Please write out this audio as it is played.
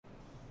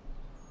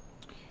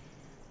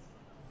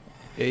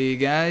Hey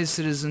guys,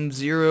 Citizen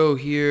Zero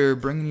here,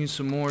 bringing you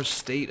some more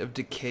State of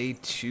Decay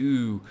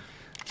 2.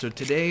 So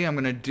today I'm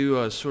going to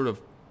do a sort of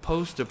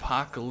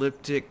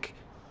post-apocalyptic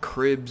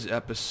cribs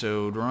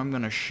episode where I'm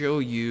going to show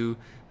you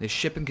the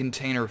shipping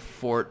container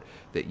fort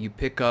that you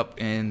pick up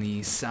in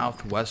the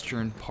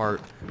southwestern part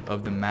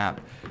of the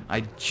map.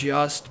 I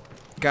just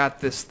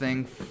got this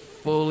thing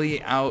fully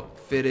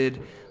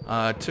outfitted.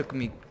 Took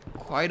me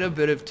quite a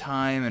bit of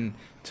time, and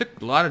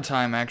took a lot of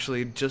time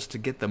actually just to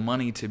get the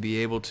money to be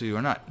able to,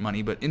 or not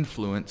money but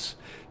influence,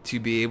 to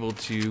be able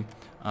to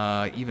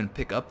even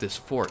pick up this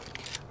fort.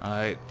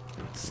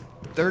 It's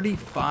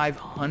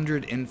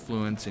 3,500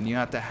 influence, and you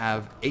have to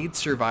have 8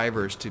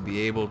 survivors to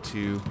be able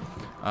to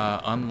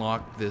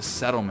unlock this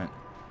settlement.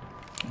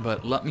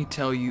 But let me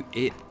tell you,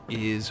 it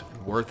is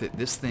worth it.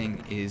 This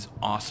thing is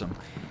awesome.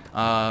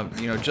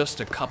 You know, just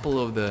a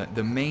couple of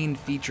the main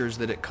features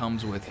that it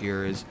comes with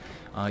here is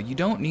you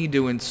don't need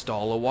to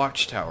install a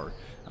watchtower.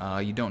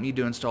 You don't need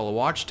to install a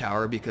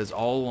watchtower because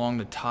all along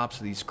the tops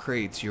of these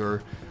crates,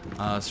 your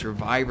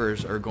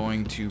survivors are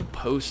going to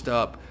post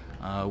up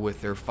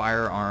with their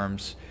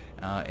firearms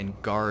and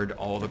guard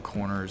all the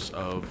corners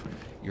of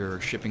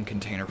your shipping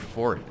container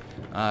fort.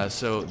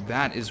 So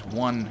that is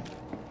one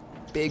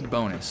big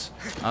bonus.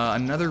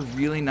 Another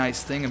really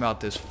nice thing about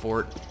this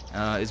fort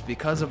is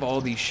because of all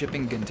these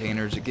shipping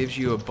containers, it gives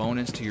you a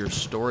bonus to your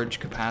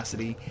storage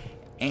capacity.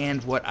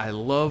 And what I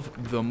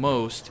love the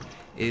most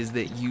is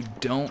that you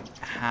don't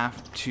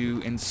have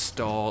to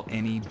install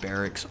any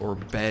barracks or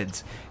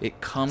beds. It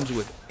comes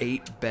with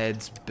 8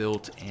 beds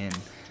built in.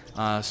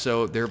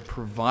 So they're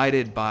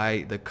provided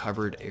by the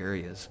covered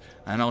areas.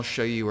 And I'll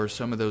show you where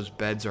some of those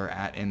beds are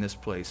at in this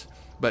place.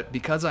 But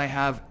because I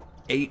have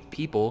 8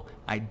 people,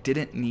 I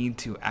didn't need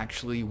to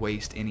actually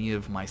waste any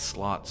of my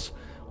slots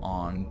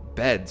on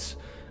beds.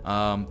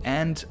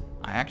 And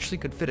I actually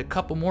could fit a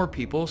couple more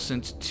people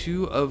since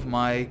 2 of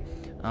my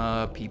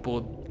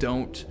people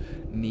don't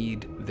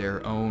need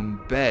their own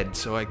bed.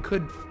 So I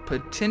could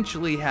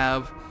potentially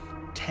have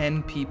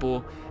 10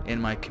 people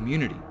in my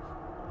community.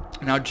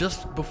 Now,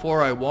 just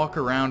before I walk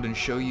around and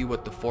show you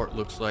what the fort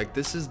looks like,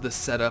 this is the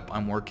setup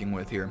I'm working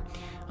with here.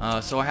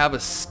 So I have a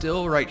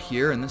still right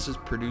here, and this is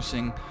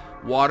producing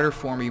water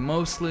for me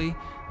mostly.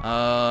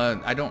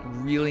 I don't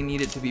really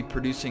need it to be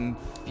producing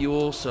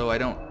fuel, so I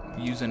don't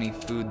use any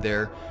food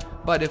there.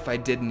 But if I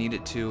did need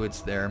it to,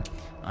 it's there.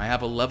 I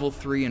have a level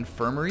 3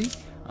 infirmary,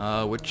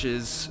 which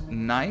is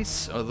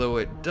nice, although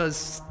it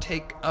does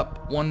take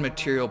up 1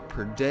 material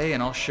per day,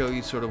 and I'll show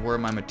you sort of where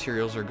my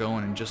materials are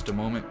going in just a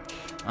moment.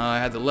 I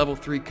have the level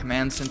 3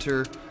 command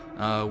center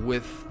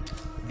with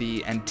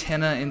the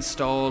antenna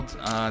installed.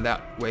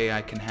 That way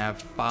I can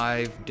have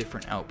 5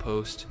 different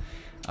outposts.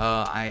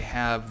 I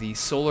have the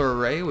solar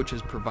array, which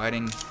is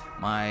providing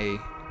my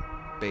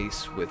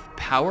base with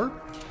power.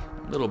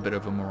 A little bit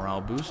of a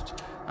morale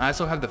boost. I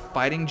also have the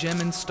fighting gem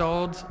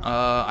installed.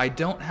 I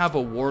don't have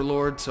a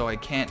warlord, so I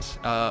can't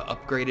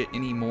upgrade it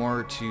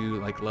anymore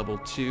to like level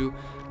 2,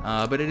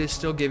 but it is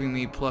still giving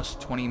me plus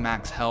 20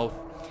 max health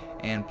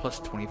and plus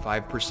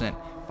 25%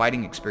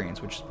 fighting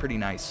experience, which is pretty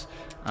nice.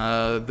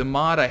 The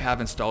mod I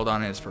have installed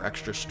on it is for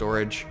extra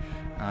storage.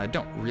 I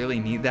don't really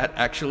need that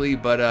actually,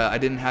 but I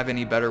didn't have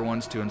any better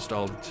ones to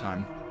install at the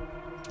time.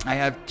 I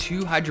have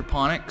 2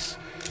 hydroponics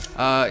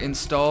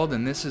installed,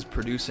 and this is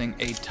producing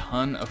a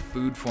ton of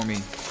food for me.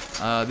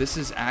 This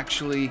is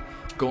actually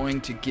going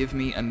to give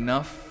me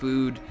enough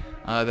food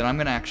that I'm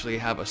going to actually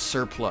have a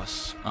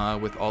surplus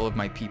with all of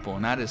my people,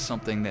 and that is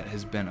something that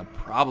has been a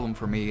problem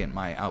for me at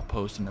my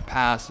outpost in the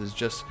past, is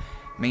just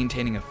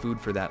maintaining a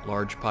food for that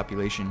large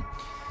population.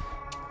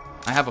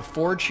 I have a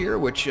forge here,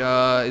 which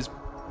is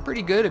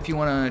pretty good if you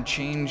want to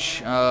change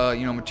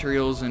you know,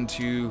 materials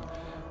into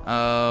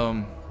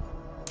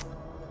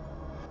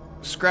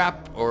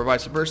scrap or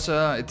vice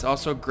versa. It's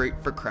also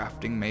great for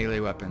crafting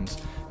melee weapons.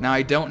 Now,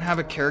 I don't have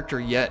a character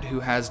yet who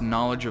has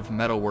knowledge of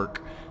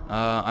metalwork.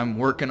 I'm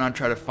working on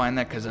trying to find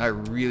that because I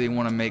really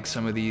want to make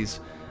some of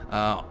these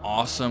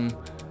awesome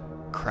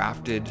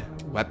crafted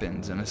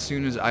weapons, and as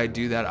soon as I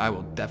do that, I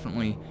will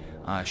definitely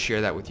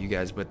share that with you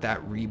guys. But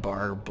that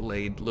rebar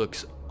blade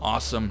looks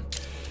awesome.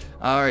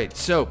 Alright,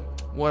 so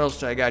what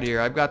else do I got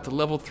here? I've got the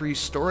level 3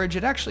 storage.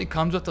 It actually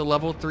comes with the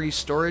level 3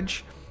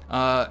 storage.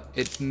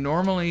 It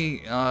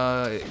normally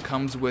it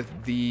comes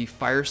with the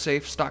fire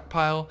safe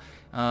stockpile,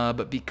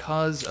 but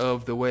because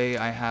of the way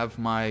I have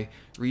my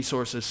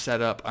resources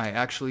set up, I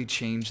actually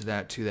changed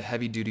that to the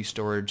heavy duty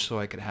storage so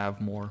I could have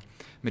more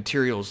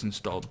materials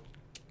installed.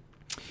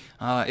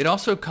 It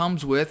also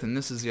comes with, and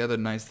this is the other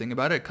nice thing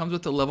about it, it comes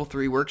with the level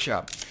 3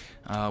 workshop,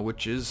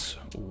 which is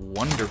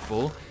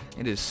wonderful.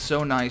 It is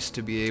so nice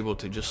to be able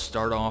to just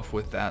start off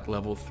with that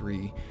level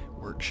 3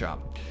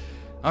 workshop.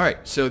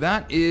 Alright, so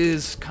that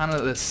is kind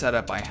of the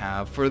setup I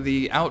have. For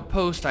the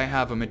outpost, I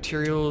have a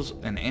materials,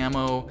 an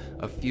ammo,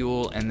 a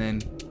fuel, and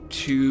then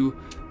 2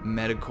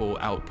 medical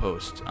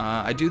outposts.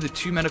 I do the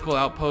 2 medical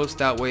outposts,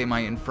 that way my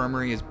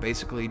infirmary is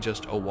basically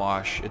just a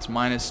wash. It's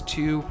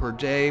 -2 per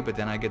day, but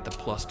then I get the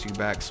 +2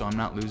 back, so I'm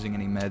not losing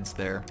any meds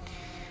there.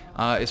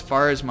 As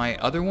far as my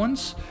other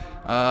ones,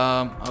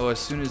 Oh, as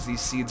soon as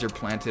these seeds are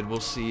planted, we'll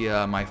see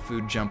my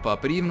food jump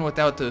up. But even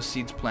without those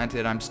seeds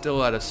planted, I'm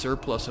still at a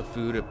surplus of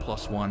food at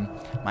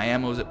 +1. My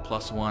ammo's at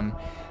 +1.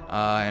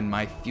 And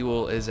my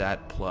fuel is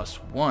at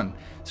 +1.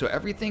 So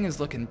everything is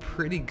looking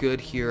pretty good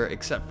here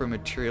except for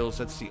materials.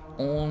 That's the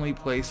only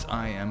place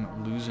I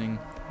am losing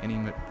any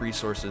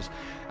resources.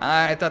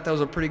 I thought that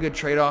was a pretty good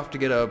trade-off to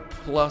get a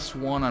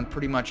 +1 on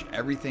pretty much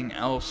everything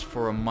else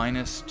for a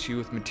 -2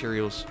 with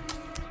materials.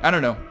 I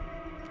don't know.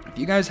 If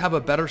you guys have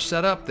a better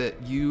setup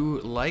that you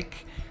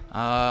like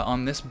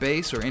on this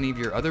base or any of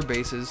your other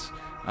bases,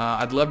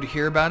 I'd love to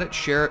hear about it.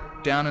 Share it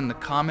down in the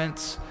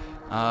comments.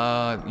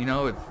 You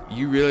know, if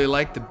you really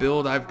like the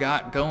build I've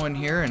got going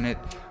here and it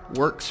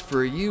works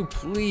for you,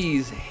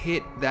 please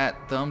hit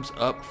that thumbs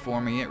up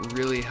for me. It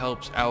really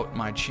helps out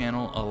my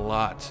channel a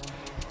lot.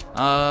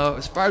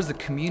 As far as the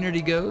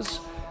community goes,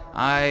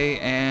 I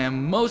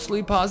am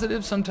mostly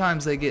positive.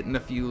 Sometimes they get in a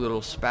few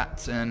little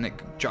spats and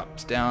it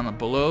drops down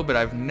below, but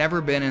I've never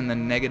been in the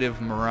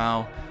negative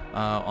morale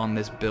on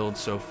this build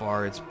so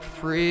far. It's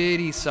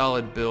pretty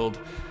solid build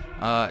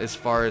as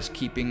far as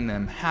keeping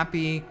them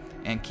happy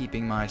and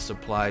keeping my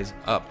supplies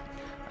up.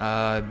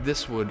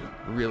 This would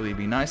really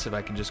be nice if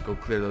I could just go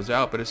clear those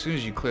out, but as soon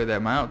as you clear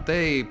them out,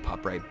 they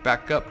pop right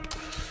back up.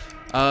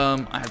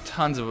 I have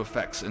tons of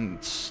effects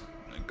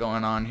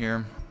going on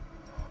here.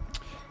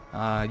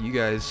 You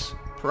guys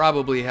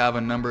probably have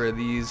a number of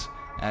these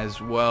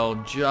as well,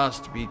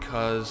 just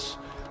because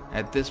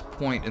at this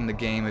point in the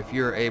game, if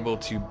you're able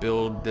to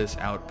build this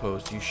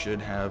outpost, you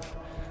should have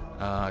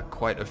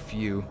quite a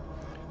few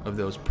of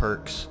those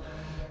perks.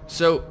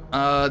 So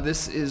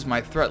this is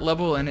my threat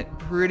level, and it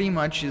pretty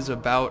much is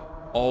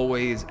about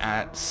always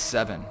at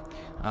 7.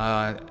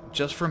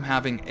 Just from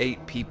having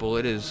 8 people,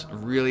 it is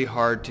really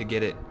hard to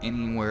get it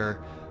anywhere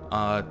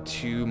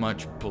too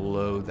much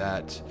below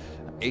that.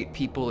 8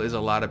 people is a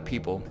lot of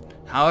people.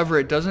 However,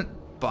 it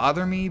doesn't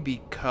bother me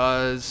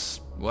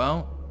because,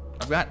 well,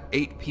 I've got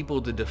 8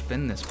 people to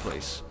defend this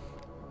place.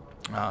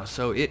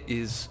 So it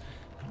is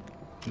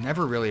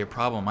never really a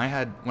problem.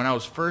 When I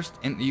was first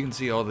in, you can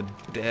see all the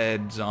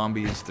dead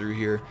zombies through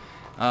here.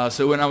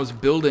 So when I was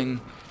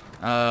building,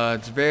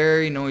 it's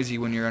very noisy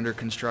when you're under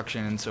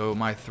construction, and so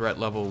my threat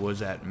level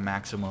was at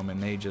maximum,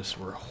 and they just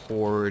were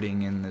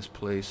hoarding in this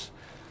place,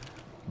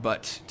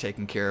 but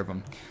taking care of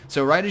them.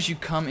 So right as you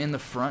come in the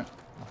front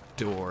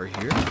door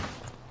here,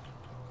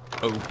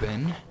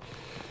 open,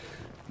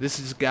 this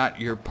has got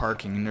your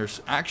parking, and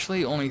there's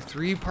actually only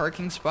 3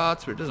 parking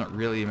spots, but it doesn't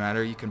really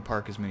matter. You can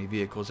park as many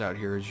vehicles out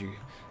here as you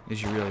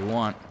really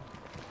want.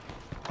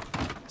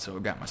 So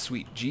I've got my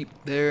sweet Jeep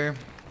there.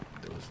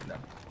 That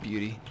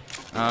beauty.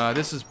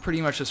 This is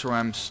pretty much just where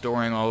I'm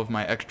storing all of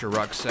my extra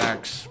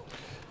rucksacks.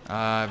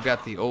 I've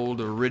got the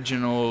old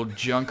original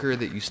junker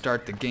that you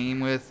start the game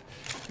with.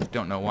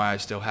 Don't know why I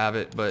still have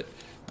it, but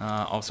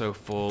also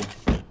full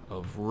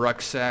of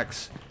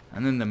rucksacks.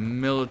 And then the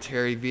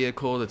military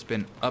vehicle that's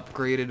been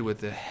upgraded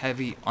with a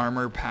heavy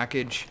armor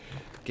package,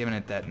 giving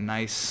it that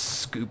nice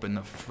scoop in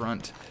the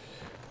front.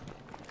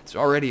 It's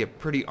already a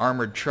pretty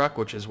armored truck,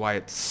 which is why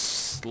it's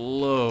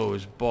slow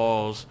as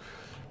balls.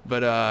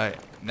 But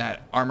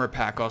that armor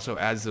pack also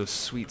adds those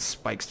sweet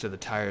spikes to the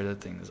tire. That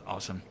thing is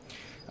awesome.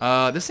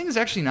 This thing is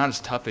actually not as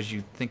tough as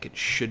you think it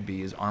should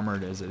be, as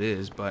armored as it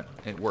is, but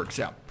it works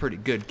out pretty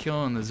good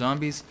killing the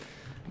zombies.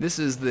 This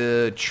is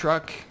the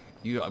truck.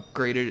 You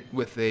upgrade it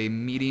with a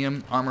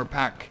medium armor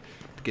pack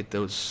to get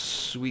those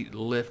sweet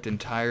lift and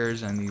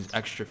tires and these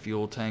extra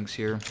fuel tanks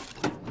here.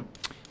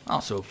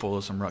 Also full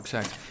of some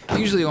rucksacks.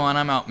 Usually when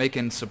I'm out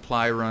making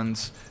supply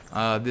runs,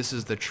 this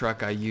is the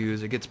truck I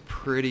use. It gets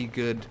pretty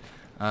good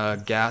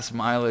gas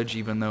mileage,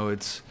 even though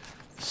it's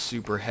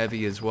super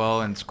heavy as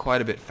well, and it's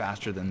quite a bit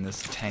faster than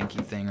this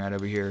tanky thing right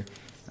over here.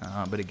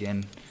 But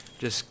again,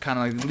 just kind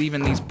of like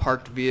leaving these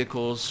parked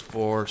vehicles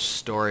for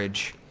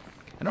storage.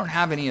 I don't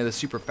have any of the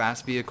super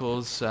fast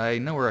vehicles. I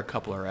know where a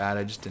couple are at.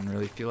 I just didn't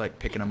really feel like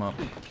picking them up.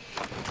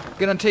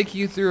 Gonna take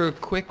you through a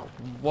quick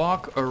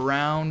walk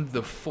around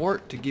the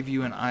fort to give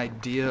you an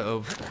idea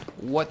of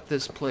what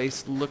this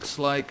place looks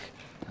like,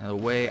 the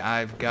way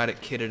I've got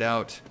it kitted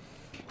out.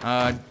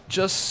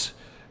 Just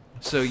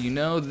so you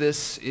know,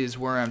 this is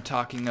where I'm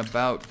talking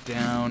about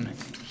down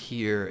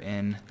here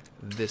in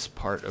this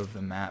part of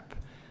the map.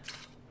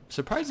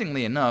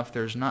 Surprisingly enough,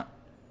 there's not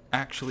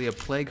actually a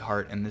plague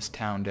heart in this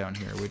town down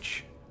here,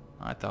 which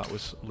I thought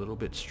was a little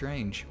bit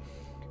strange.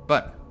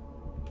 But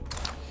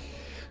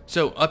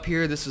so up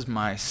here, this is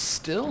my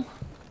still.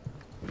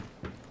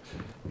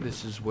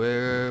 This is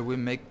where we're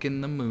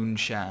making the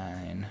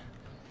moonshine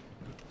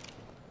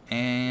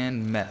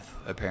and meth,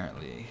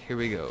 apparently. Here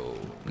we go.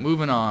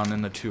 Moving on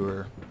in the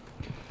tour.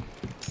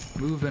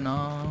 Moving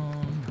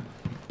on.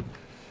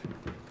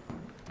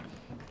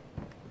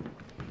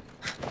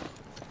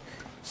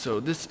 So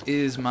this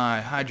is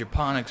my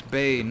hydroponics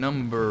bay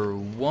number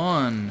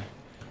 1.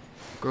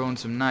 Growing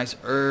some nice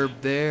herb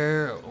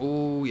there.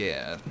 Oh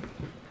yeah.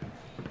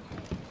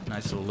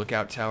 Nice little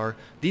lookout tower.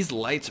 These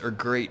lights are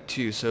great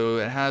too. So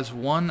it has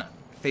one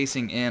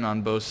facing in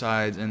on both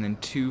sides and then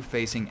 2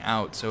 facing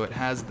out. So it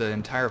has the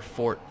entire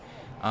fort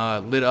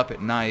lit up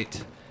at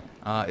night,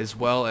 as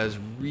well as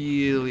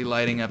really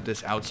lighting up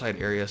this outside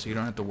area so you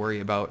don't have to worry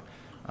about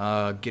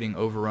getting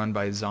overrun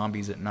by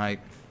zombies at night.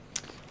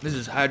 This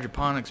is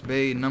hydroponics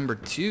bay number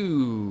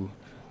 2.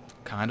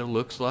 Kind of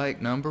looks like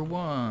number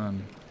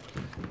 1.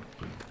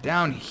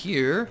 Down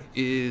here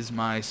is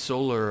my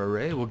solar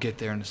array. We'll get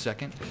there in a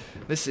second.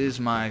 This is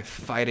my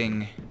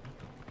fighting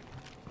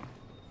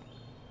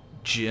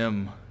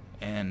gym,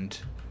 and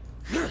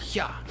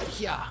yeah.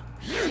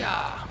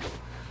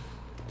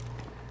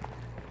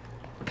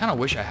 Kind of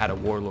wish I had a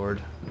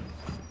warlord.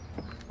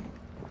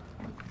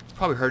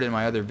 Probably heard it in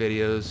my other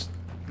videos.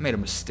 I made a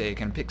mistake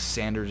and picked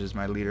Sanders as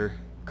my leader.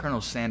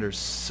 Colonel Sanders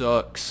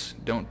sucks.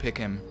 Don't pick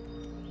him.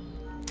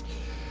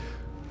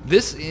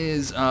 This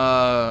is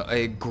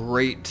a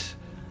great,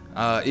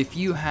 if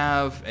you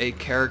have a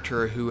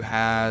character who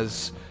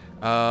has,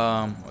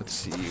 let's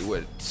see,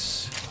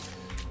 what's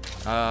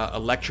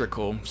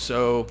electrical.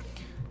 So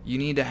you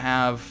need to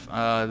have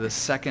the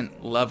second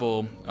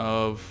level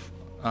of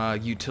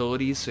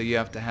utilities. So you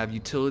have to have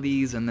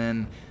utilities, and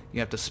then you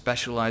have to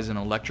specialize in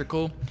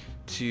electrical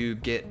to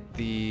get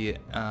the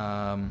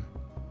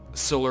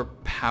solar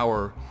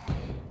power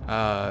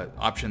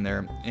option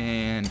there,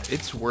 and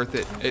it's worth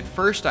it. At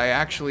first I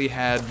actually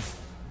had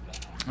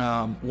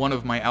one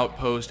of my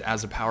outposts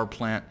as a power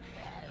plant,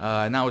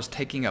 and that was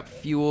taking up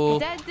fuel,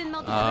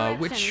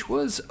 which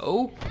was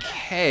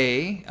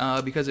okay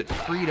because it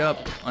freed up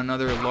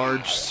another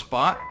large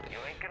spot,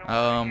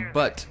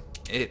 but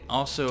it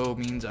also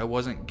means I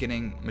wasn't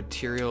getting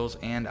materials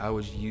and I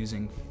was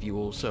using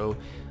fuel. So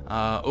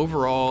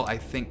overall I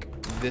think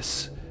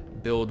this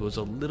build was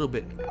a little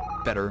bit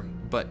better,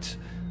 but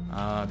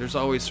there's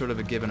always sort of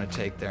a give and a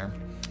take there.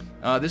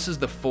 This is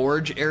the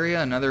forge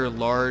area. Another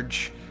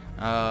large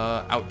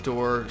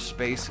outdoor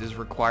space is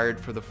required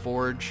for the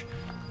forge.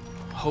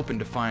 Hoping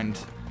to find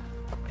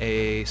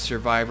a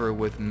survivor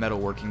with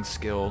metalworking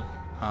skill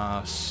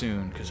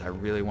soon, because I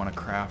really want to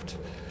craft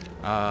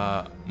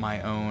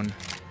my own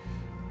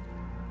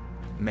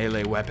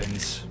melee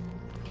weapons.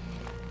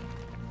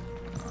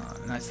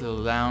 Nice little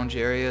lounge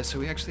area. So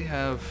we actually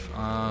have,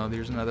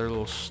 there's another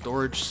little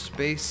storage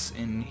space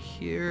in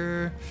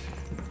here.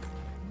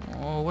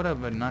 Oh, what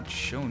have I not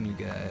shown you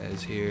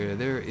guys here?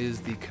 There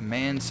is the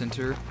command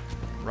center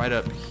right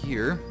up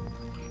here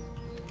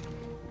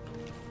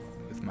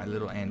with my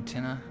little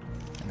antenna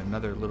and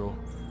another little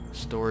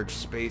storage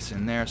space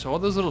in there. So all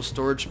those little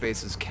storage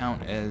spaces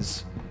count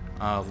as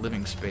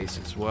living space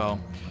as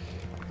well.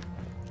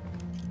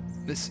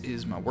 This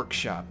is my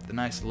workshop, the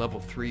nice level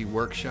 3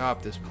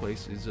 workshop. This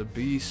place is a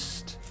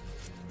beast.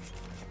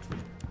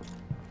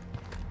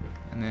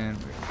 And then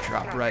we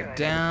drop right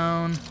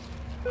down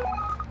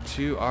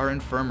to our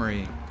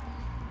infirmary.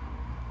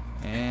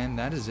 And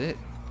that is it.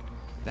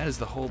 That is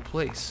the whole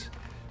place.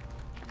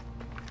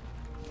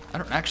 I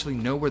don't actually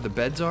know where the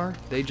beds are.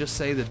 They just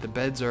say that the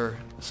beds are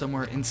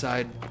somewhere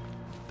inside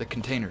the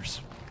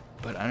containers.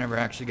 But I never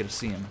actually get to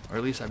see them. Or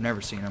at least I've never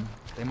seen them.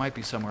 They might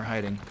be somewhere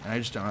hiding, and I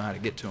just don't know how to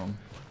get to them.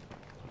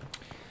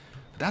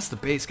 That's the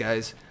base,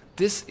 guys.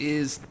 This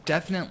is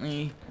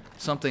definitely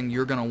something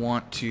you're going to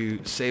want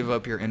to save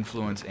up your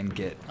influence and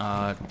get.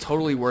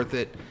 Totally worth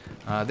it.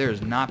 There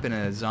has not been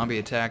a zombie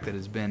attack that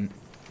has been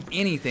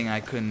anything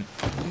I couldn't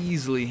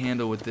easily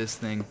handle with this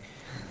thing.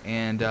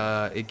 And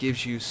it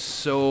gives you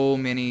so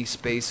many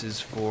spaces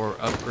for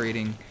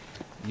upgrading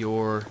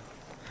your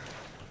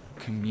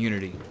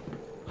community.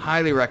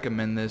 Highly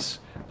recommend this.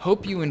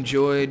 Hope you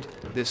enjoyed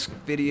this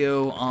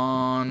video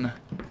on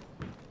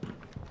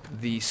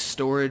the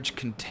storage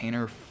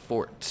container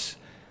fort.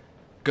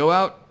 Go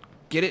out,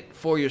 get it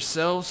for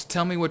yourselves.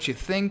 Tell me what you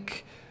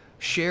think.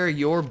 Share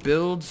your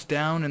builds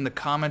down in the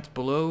comments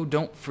below.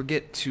 Don't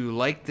forget to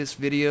like this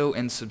video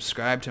and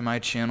subscribe to my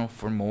channel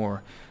for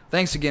more.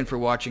 Thanks again for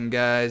watching,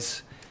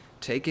 guys.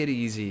 Take it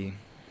easy.